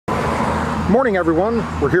Morning everyone,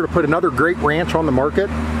 we're here to put another great ranch on the market.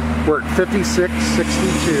 We're at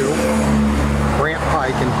 5662 Brandt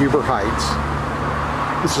Pike in Huber Heights.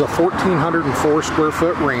 This is a 1,404 square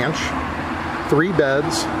foot ranch, 3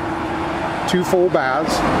 beds, 2 full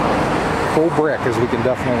baths, full brick as we can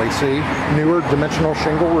definitely see, newer dimensional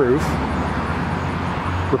shingle roof,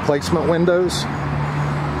 replacement windows,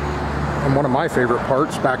 and one of my favorite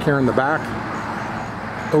parts back here in the back,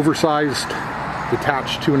 oversized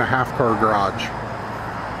detached 2.5 car garage.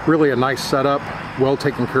 Really a nice setup, well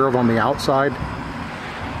taken care of on the outside,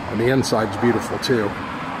 and the inside's beautiful too.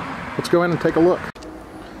 Let's go in and take a look.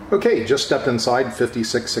 Okay, just stepped inside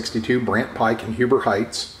 5662 Brandt Pike in Huber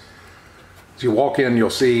Heights. As you walk in, you'll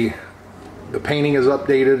see the painting is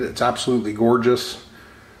updated. It's absolutely gorgeous.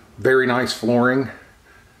 Very nice flooring.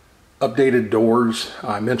 Updated doors.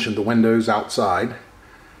 I mentioned the windows outside.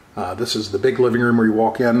 This is the big living room where you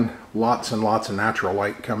walk in. Lots and lots of natural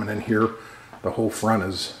light coming in here. The whole front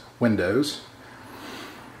is windows.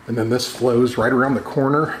 And then this flows right around the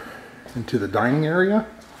corner into the dining area.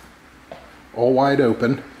 All wide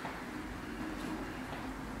open.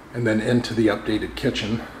 And then into the updated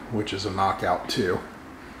kitchen, which is a knockout too.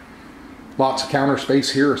 Lots of counter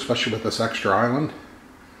space here, especially with this extra island.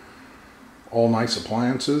 All nice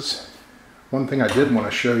appliances. One thing I did want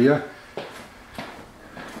to show you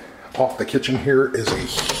off the kitchen here is a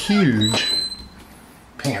huge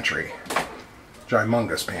pantry.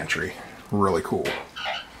 Gymongous pantry. Really cool.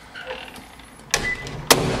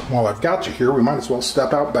 While I've got you here, we might as well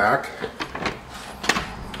step out back.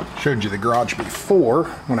 Showed you the garage before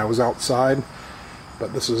when I was outside,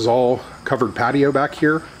 but this is all covered patio back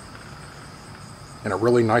here and a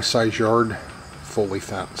really nice sized yard, fully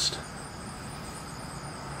fenced.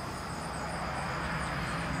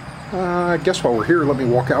 I guess while we're here, let me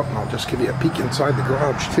walk out and I'll just give you a peek inside the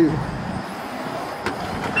garage too.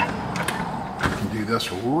 I can do this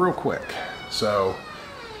real quick. So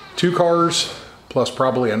 2 cars plus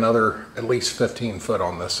probably another at least 15 foot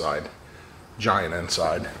on this side. Giant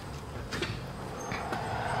inside.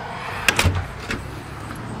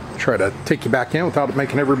 Try to take you back in without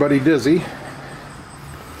making everybody dizzy.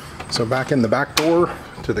 So back in the back door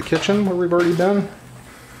to the kitchen where we've already been.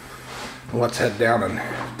 Let's head down and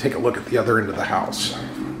take a look at the other end of the house.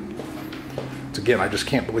 It's, again, I just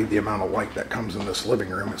can't believe the amount of light that comes in this living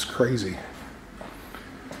room. It's crazy.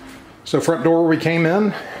 So front door we came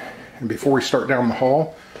in, and before we start down the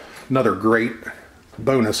hall, another great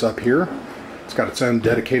bonus up here. It's got its own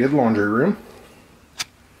dedicated laundry room.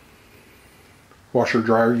 Washer,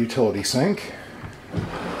 dryer, utility sink.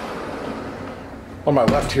 On my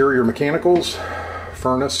left here are your mechanicals,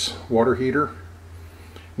 furnace, water heater.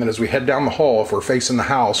 And then as we head down the hall, if we're facing the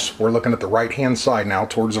house, we're looking at the right hand side now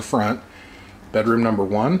towards the front. Bedroom number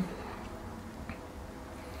 1.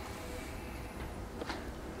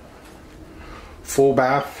 Full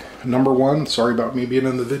bath number 1. Sorry about me being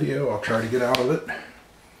in the video. I'll try to get out of it.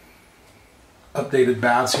 Updated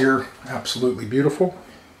baths here. Absolutely beautiful.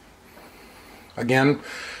 Again,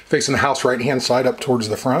 facing the house right hand side up towards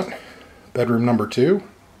the front. Bedroom number 2.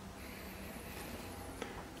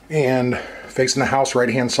 And facing the house right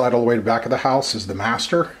hand side all the way to the back of the house is the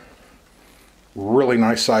master. Really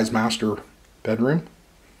nice size master bedroom.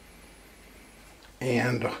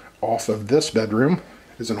 And off of this bedroom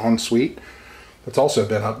is an ensuite that's also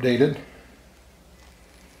been updated.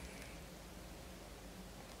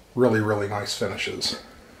 Really, really nice finishes.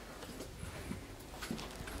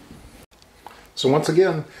 So once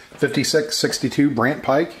again, 5662 Brandt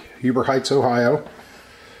Pike, Huber Heights, Ohio.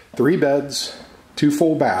 3 beds, 2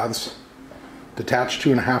 full baths, detached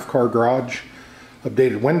 2.5 car garage,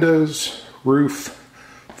 updated windows, roof,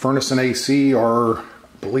 furnace and AC are, I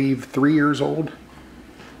believe, 3 years old.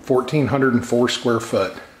 1,404 square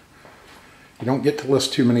foot. You don't get to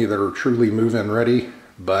list too many that are truly move-in ready,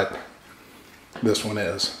 but this one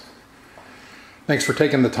is. Thanks for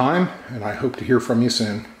taking the time, and I hope to hear from you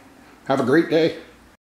soon. Have a great day.